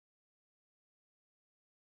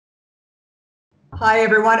Hi,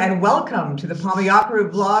 everyone, and welcome to the Palma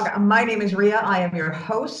Yachtcrew vlog. My name is Ria. I am your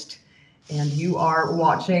host, and you are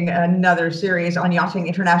watching another series on Yachting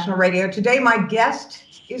International Radio. Today, my guest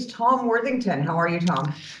is Tom Worthington. How are you,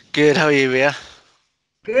 Tom? Good, how are you, Ria?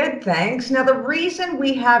 Good, thanks. Now, the reason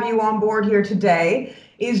we have you on board here today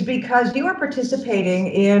is because you are participating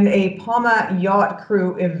in a Palma Yacht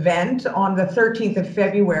Crew event on the 13th of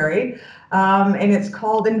February, and it's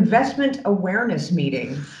called Investment Awareness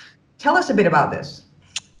Meeting. Tell us a bit about this.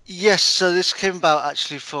 Yes, so this came about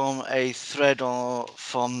actually from a thread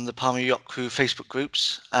from the Palma Yacht Crew Facebook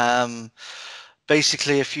groups.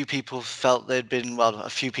 Basically, a few people felt they'd been, well,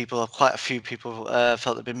 quite a few people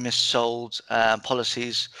felt they'd been missold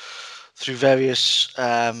policies through various,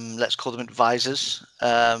 let's call them advisors.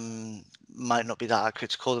 Might not be that accurate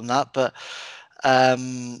to call them that, but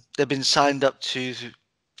they've been signed up to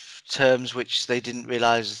terms which they didn't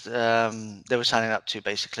realize they were signing up to,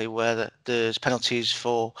 basically, where there's penalties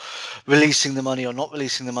for releasing the money or not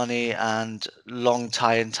releasing the money and long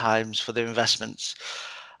tie-in times for their investments.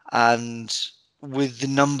 And with the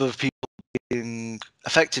number of people being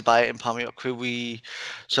affected by it in Palma Yacht Crew,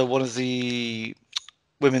 so one of the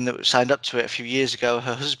women that signed up to it a few years ago,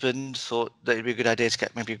 her husband thought that it'd be a good idea to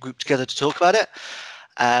get maybe a group together to talk about it,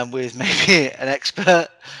 with maybe an expert.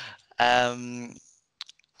 Um,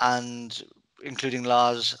 and including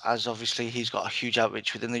Lars, as obviously he's got a huge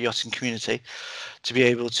outreach within the yachting community, to be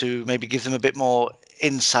able to maybe give them a bit more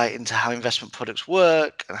insight into how investment products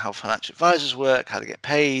work and how financial advisors work, how they get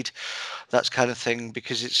paid, that kind of thing,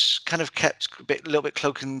 because it's kind of kept a little bit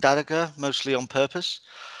cloak and dagger, mostly on purpose.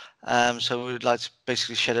 So we would like to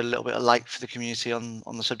basically shed a little bit of light for the community on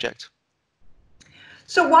the subject.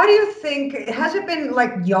 So why do you think, has it been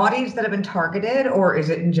like yachties that have been targeted, or is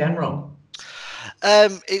it in general?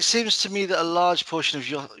 It seems to me that a large portion of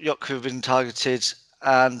yacht crew have been targeted,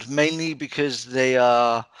 and mainly because they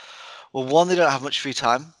are, well, one, they don't have much free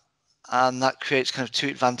time, and that creates kind of two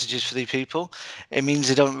advantages for the people. It means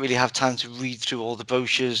they don't really have time to read through all the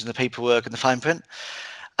brochures and the paperwork and the fine print,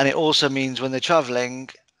 and it also means when they're traveling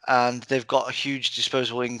and they've got a huge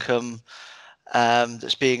disposable income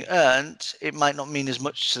that's being earned, it might not mean as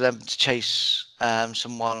much to them to chase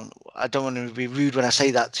someone. I don't want to be rude when I say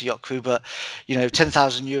that to yacht crew, but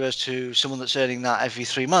 10,000 euros to someone that's earning that every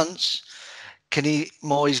 3 months can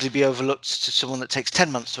more easily be overlooked to someone that takes 10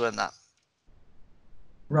 months to earn that.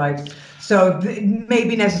 Right. So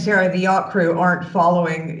maybe necessarily the yacht crew aren't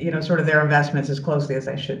following, sort of their investments as closely as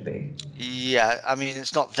they should be. Yeah, I mean,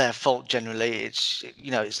 it's not their fault generally. It's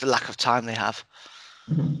the lack of time they have.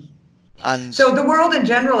 Mhm. And So the world in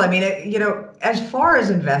general, I mean, as far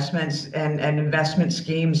as investments and investment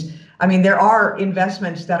schemes, I mean, there are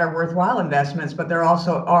investments that are worthwhile investments, but there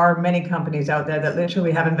also are many companies out there that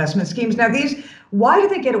literally have investment schemes. Now, why do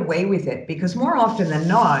they get away with it? Because more often than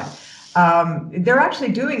not, they're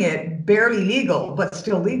actually doing it barely legal, but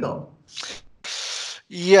still legal.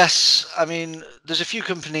 yes, I mean, there's a few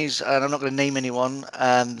companies, and I'm not going to name anyone,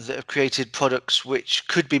 that have created products which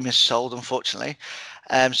could be missold, unfortunately,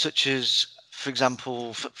 such as, for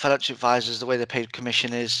example, financial advisors. The way they're paid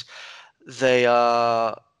commission is they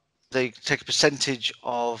are they take a percentage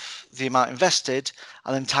of the amount invested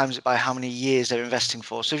and then times it by how many years they're investing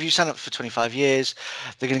for. So if you sign up for 25 years,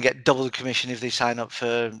 they're going to get double the commission if they sign up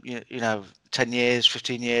for 10 years,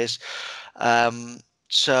 15 years. Um,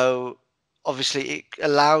 so obviously it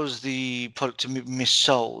allows the product to be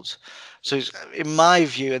missold. So in my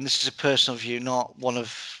view, and this is a personal view, not one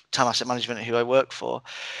of Tam Asset Management who I work for,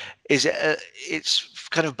 it's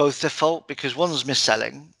kind of both their fault, because one's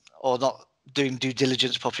mis-selling or not doing due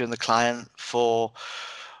diligence properly on the client for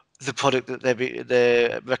the product that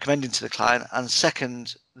they're recommending to the client, and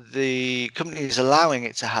second, the company is allowing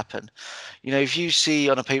it to happen. If you see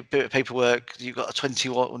on a bit of paperwork you've got a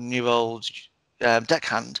 21-year-old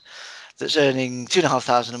deckhand that's earning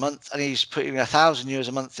 2,500 a month, and he's putting 1,000 euros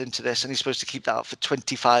a month into this, and he's supposed to keep that up for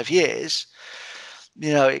 25 years.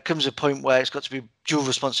 It comes a point where it's got to be dual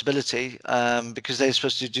responsibility, because they're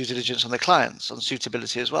supposed to do due diligence on their clients on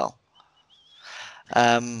suitability as well.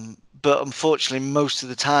 But unfortunately, most of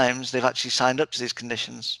the times they've actually signed up to these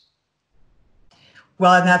conditions.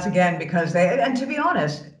 Well, and that's again because and to be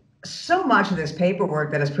honest, so much of this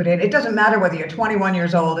paperwork that is put in, it doesn't matter whether you're 21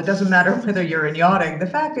 years old, it doesn't matter whether you're in yachting. The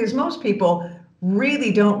fact is, most people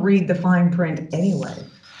really don't read the fine print anyway.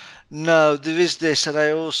 No, there is this, and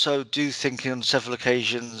I also do think on several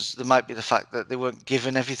occasions there might be the fact that they weren't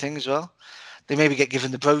given everything as well. They maybe get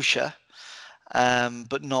given the brochure,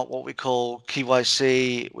 but not what we call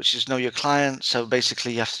KYC, which is know your client. So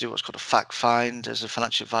basically, you have to do what's called a fact find as a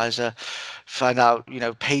financial advisor, find out,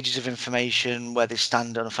 pages of information where they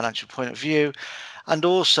stand on a financial point of view, and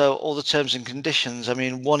also all the terms and conditions. I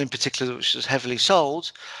mean, one in particular which was heavily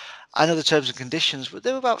sold, I know the terms and conditions, but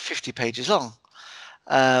they were about 50 pages long.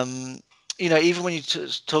 Um, even when you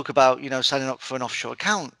talk about, signing up for an offshore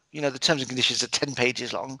account, the terms and conditions are 10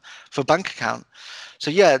 pages long for a bank account. So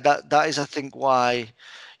yeah, that is, I think, why,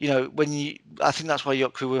 I think that's why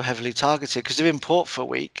Yachtcrew were heavily targeted, because they're in port for a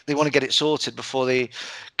week. They want to get it sorted before they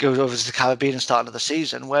go over to the Caribbean and start another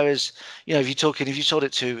season. Whereas, if you sold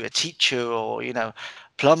it to a teacher or,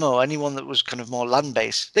 plumber or anyone that was kind of more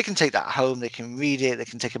land-based, they can take that home, they can read it, they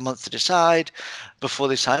can take a month to decide before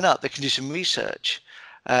they sign up. They can do some research.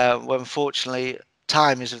 Where unfortunately,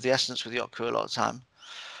 time is of the essence with Yachtcrew a lot of time.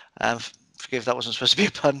 Forgive, that wasn't supposed to be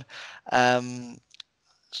a pun.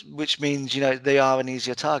 Which means, they are an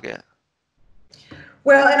easier target.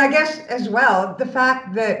 Well, and I guess as well, the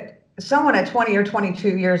fact that someone at 20 or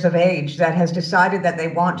 22 years of age that has decided that they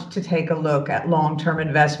want to take a look at long-term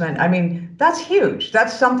investment, I mean, that's huge.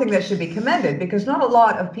 That's something that should be commended, because not a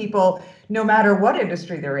lot of people, no matter what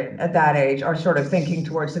industry they're in at that age, are sort of thinking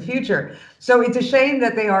towards the future. So it's a shame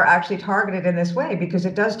that they are actually targeted in this way, because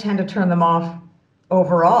it does tend to turn them off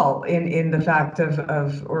overall in the fact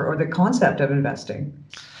or the concept of investing.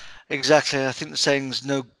 Exactly. I think the saying's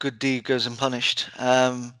no good deed goes unpunished.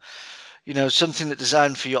 Something that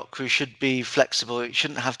designed for yacht crew should be flexible. It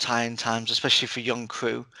shouldn't have tie-in times, especially for young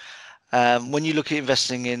crew. When you look at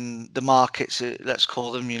investing in the markets, let's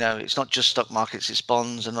call them, it's not just stock markets, it's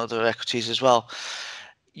bonds and other equities as well.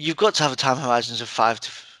 You've got to have a time horizons of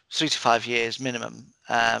 3 to 5 years minimum,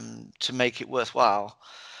 to make it worthwhile.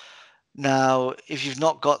 Now, if you've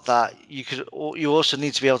not got that, you also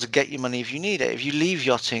need to be able to get your money if you need it. If you leave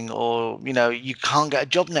yachting, or you can't get a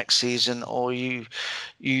job next season, or you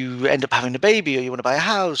end up having a baby, or you want to buy a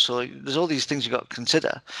house, or there's all these things you've got to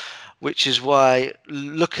consider. Which is why,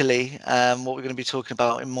 luckily, what we're going to be talking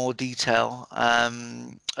about in more detail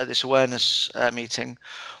at this awareness meeting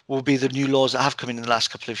will be the new laws that have come in the last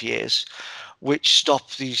couple of years, which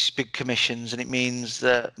stop these big commissions. And it means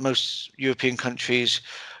that most European countries,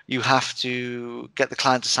 you have to get the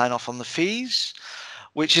client to sign off on the fees,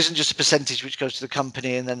 which isn't just a percentage which goes to the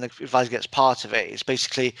company and then the advisor gets part of it. It's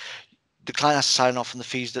basically the client has to sign off on the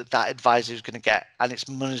fees that advisor is going to get, and it's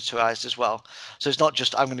monetarized as well. So it's not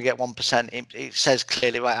just I'm going to get 1%. It says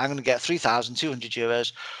clearly, right, I'm going to get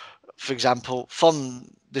 €3,200, for example,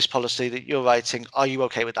 from this policy that you're writing. Are you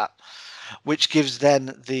okay with that? Which gives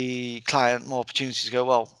then the client more opportunity to go,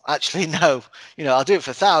 well, actually, no, I'll do it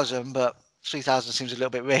for 1,000, but 3,000 seems a little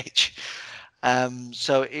bit rich.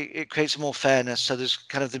 So it creates more fairness. So there's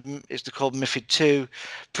kind of it's called MiFID 2.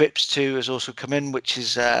 PRIPS 2 has also come in, which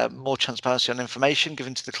is more transparency on information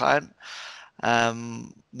given to the client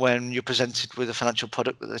when you're presented with a financial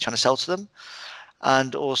product that they're trying to sell to them.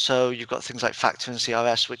 And also you've got things like factor and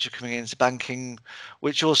CRS, which are coming into banking,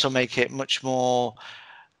 which also make it much more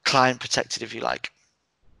client protected, if you like.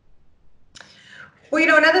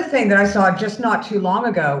 Well, another thing that I saw just not too long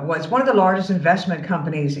ago was one of the largest investment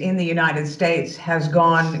companies in the United States has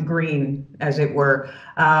gone green, as it were.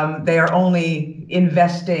 They are only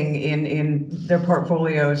investing in their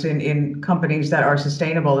portfolios in companies that are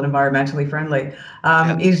sustainable and environmentally friendly.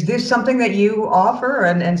 Yeah. Is this something that you offer,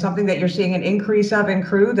 and something that you're seeing an increase of in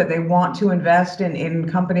crew, that they want to invest in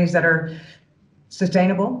companies that are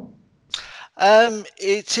sustainable?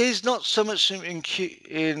 It is not so much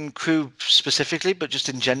in crew specifically, but just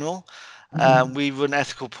in general. Mhm. We run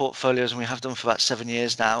ethical portfolios, and we have done for about 7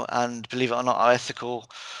 years now. And believe it or not, our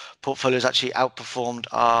ethical portfolios actually outperformed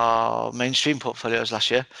our mainstream portfolios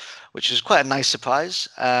last year, which was quite a nice surprise.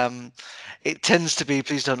 It tends to be,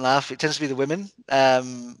 please don't laugh, it tends to be the women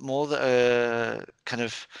more that are kind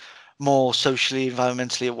of more socially,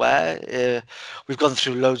 environmentally aware. We've gone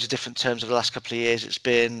through loads of different terms over the last couple of years. It's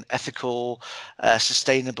been ethical,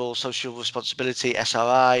 sustainable, social responsibility,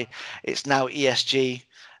 SRI. It's now ESG,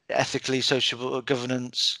 ethically, social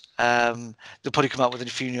governance. They'll probably come up with a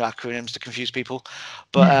few new acronyms to confuse people.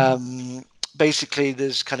 But basically,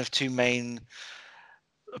 there's kind of two main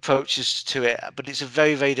approaches to it. But it's a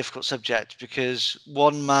very, very difficult subject, because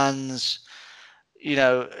one man's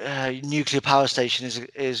nuclear power station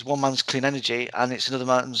is one man's clean energy, and it's another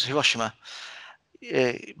man's Hiroshima.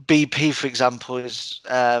 BP, for example, is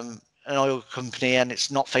an oil company, and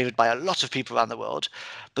it's not favoured by a lot of people around the world,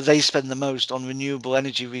 but they spend the most on renewable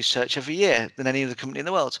energy research every year than any other company in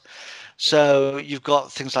the world. So you've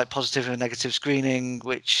got things like positive and negative screening,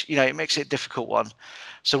 which it makes it a difficult one.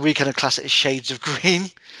 So we kind of class it as shades of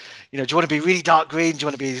green. do you want to be really dark green? Do you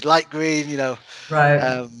want to be light green? Right.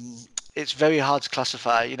 Um, it's very hard to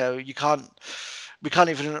classify. We can't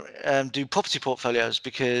even do property portfolios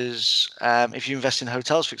because if you invest in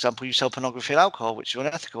hotels, for example, you sell pornography and alcohol, which is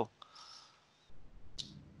unethical.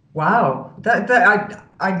 Wow.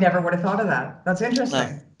 I never would have thought of that. That's No,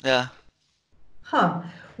 interesting. yeah. Huh.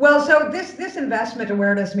 Well, so this investment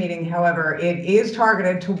awareness meeting, however, it is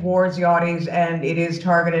targeted towards yachties and it is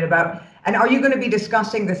targeted about. And are you going to be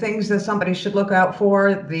discussing the things that somebody should look out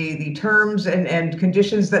for, the terms and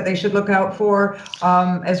conditions that they should look out for,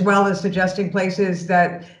 as well as suggesting places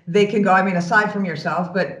that they can go? I mean, aside from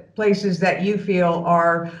yourself, but places that you feel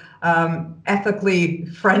are ethically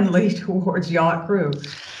friendly towards yacht crew.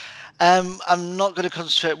 I'm not going to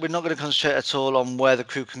concentrate. We're not going to concentrate at all on where the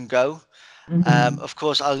crew can go. Hmm. Of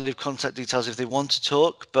course, I'll leave contact details if they want to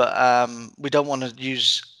talk, but we don't want to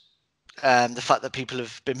use the fact that people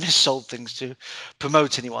have been missold things to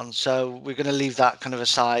promote anyone. So we're going to leave that kind of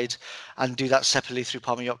aside and do that separately through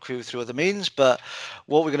Palma Yacht Crew through other means. But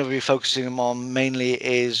what we're going to be focusing on mainly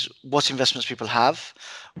is what investments people have.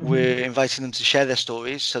 Hmm. We're inviting them to share their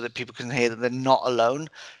stories so that people can hear that they're not alone.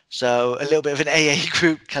 So a little bit of an AA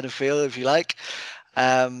group kind of feel, if you like,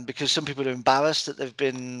 because some people are embarrassed that they've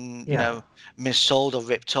been, Yeah. missold or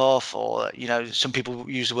ripped off, or some people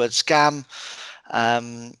use the word scam.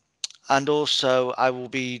 Um, and also, I will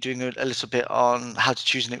be doing a little bit on how to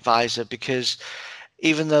choose an advisor because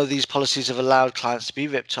even though these policies have allowed clients to be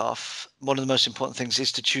ripped off, one of the most important things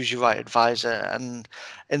is to choose your right advisor. And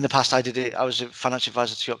in the past, I did it. I was a financial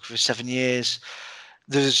advisor to Yachtcrew for 7 years.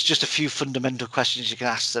 There's just a few fundamental questions you can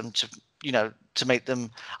ask them to make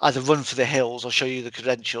them either run for the hills or show you the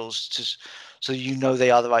credentials so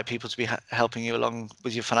they are the right people to be helping you along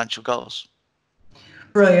with your financial goals.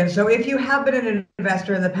 Brilliant. So if you have been an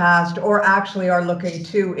investor in the past or actually are looking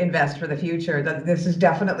to invest for the future, that this is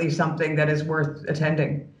definitely something that is worth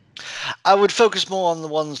attending. I would focus more on the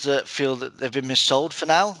ones that feel that they've been missold for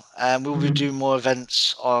now, and we'll be Mhm. doing more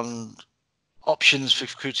events on options for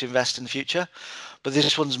crew to invest in the future. But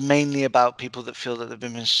this one's mainly about people that feel that they've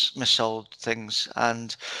been missold things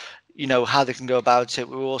and how they can go about it.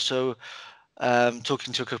 We're also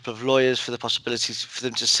talking to a couple of lawyers for the possibilities for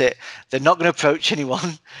them to sit. They're not going to approach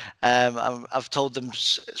anyone. I've told them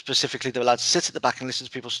specifically they're allowed to sit at the back and listen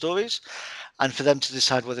to people's stories, and for them to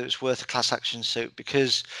decide whether it's worth a class action suit.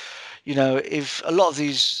 Because if a lot of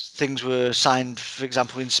these things were signed, for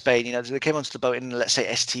example, in Spain, they came onto the boat in, let's say,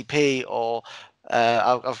 STP or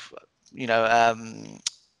of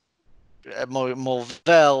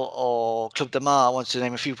Morvel or Club de Mar. I want to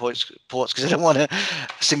name a few ports because I don't want to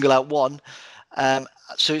single out one. Um,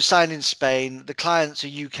 so it's signed in Spain. The client's a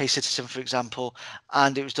UK citizen, for example,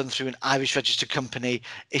 and it was done through an Irish registered company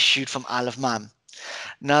issued from Isle of Man.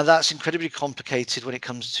 Now that's incredibly complicated when it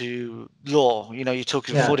comes to law. You're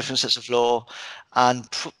talking four Yeah. different sets of law and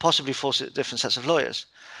possibly four different sets of lawyers.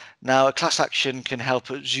 Now a class action can help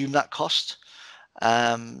zoom that cost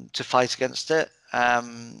to fight against it.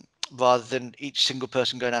 Rather than each single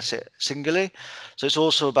person going at it singly. So it's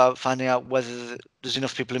also about finding out whether there's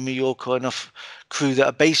enough people in Mallorca, enough crew that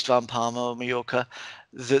are based around Palma or Mallorca,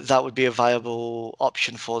 that would be a viable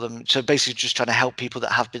option for them. So basically just trying to help people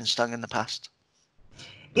that have been stung in the past.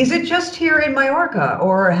 Is it just here in Mallorca,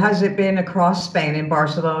 or has it been across Spain in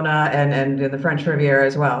Barcelona and in the French Riviera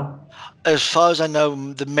as well? As far as I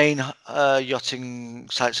know, the main yachting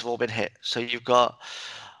sites have all been hit. So you've got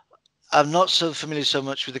I'm not so familiar so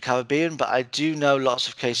much with the Caribbean, but I do know lots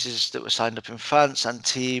of cases that were signed up in France,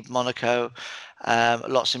 Antibes, Monaco,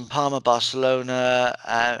 lots in Palma, Barcelona,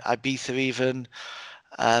 Ibiza even.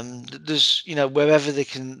 There's, wherever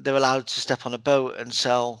they're allowed to step on a boat and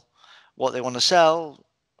sell what they want to sell.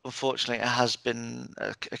 Unfortunately, it has been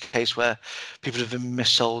a case where people have been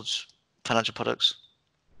missold financial products.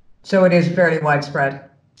 So it is fairly widespread.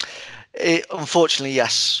 Unfortunately,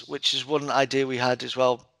 yes, which is one idea we had as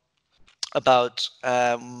well about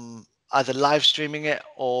either live streaming it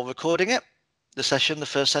or recording it, the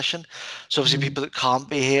first session. So obviously Mhm. people that can't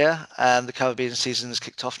be here, the Caribbean season has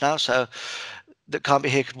kicked off now, so that can't be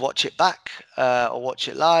here could watch it back or watch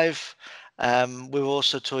it live. We're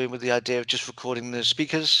also toying with the idea of just recording the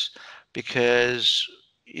speakers because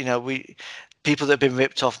we people that have been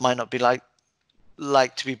ripped off might not be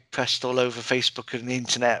like to be pressed all over Facebook and the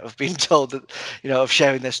internet of being told that of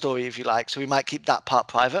sharing their story if you like. So we might keep that part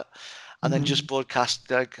private and then just Mhm. broadcast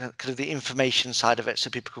kind of the information side of it so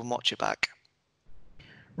people can watch it back.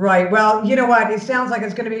 Right. Well, you know what? It sounds like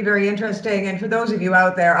it's going to be very interesting. And for those of you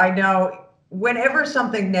out there, I know whenever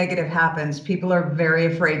something negative happens, people are very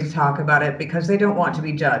afraid to talk about it because they don't want to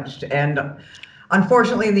be judged. And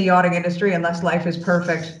Unfortunately, in the yachting industry, unless life is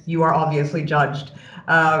perfect, you are obviously judged.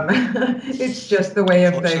 Um, it's just the way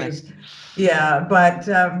of Unfortunately. things. Yeah, but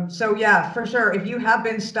so yeah, for sure. If you have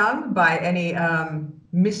been stung by any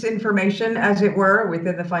misinformation, as it were,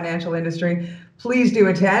 within the financial industry, please do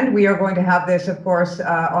attend. We are going to have this, of course,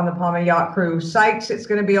 on the Palma Yacht Crew site. It's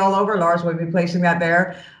going to be all over. Lars will be placing that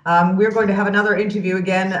there. We're going to have another interview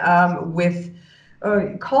again with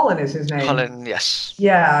Colin is his name. Colin, yes.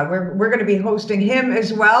 Yeah, we're going to be hosting him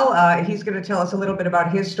as well. He's going to tell us a little bit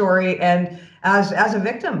about his story and as a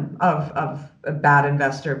victim of a bad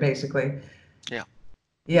investor, basically. Yeah.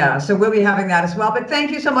 Yeah, so we'll be having that as well. But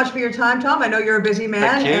thank you so much for your time, Tom. I know you're a busy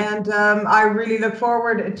man, Thank you. and I really look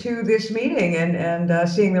forward to this meeting and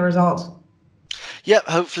seeing the results. Yep,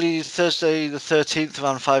 hopefully Thursday the 13th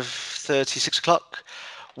around 5:30, 6 o'clock.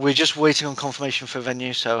 We're just waiting on confirmation for a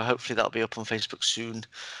venue, so hopefully that'll be up on Facebook soon.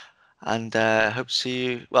 And hope to see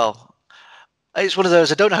you. Well, it's one of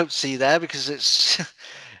those I don't hope to see you there because it's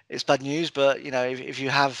it's bad news. But you know, if you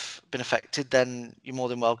have been affected, then you're more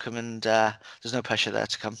than welcome, and there's no pressure there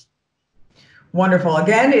to come. Wonderful.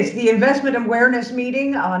 Again, it's the investment awareness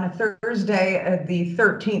meeting on Thursday, the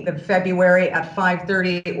 13th of February at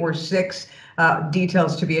 5:30 or 6.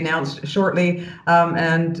 Details to be announced shortly.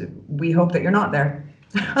 And we hope that you're not there.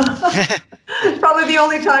 It's probably the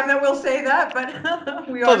only time that we'll say that, but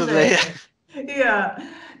we are Probably. saying it. Yeah.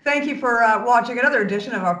 Thank you for watching another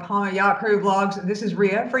edition of our Palma Yacht Crew vlogs. This is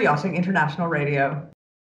Ria for Yachting International Radio.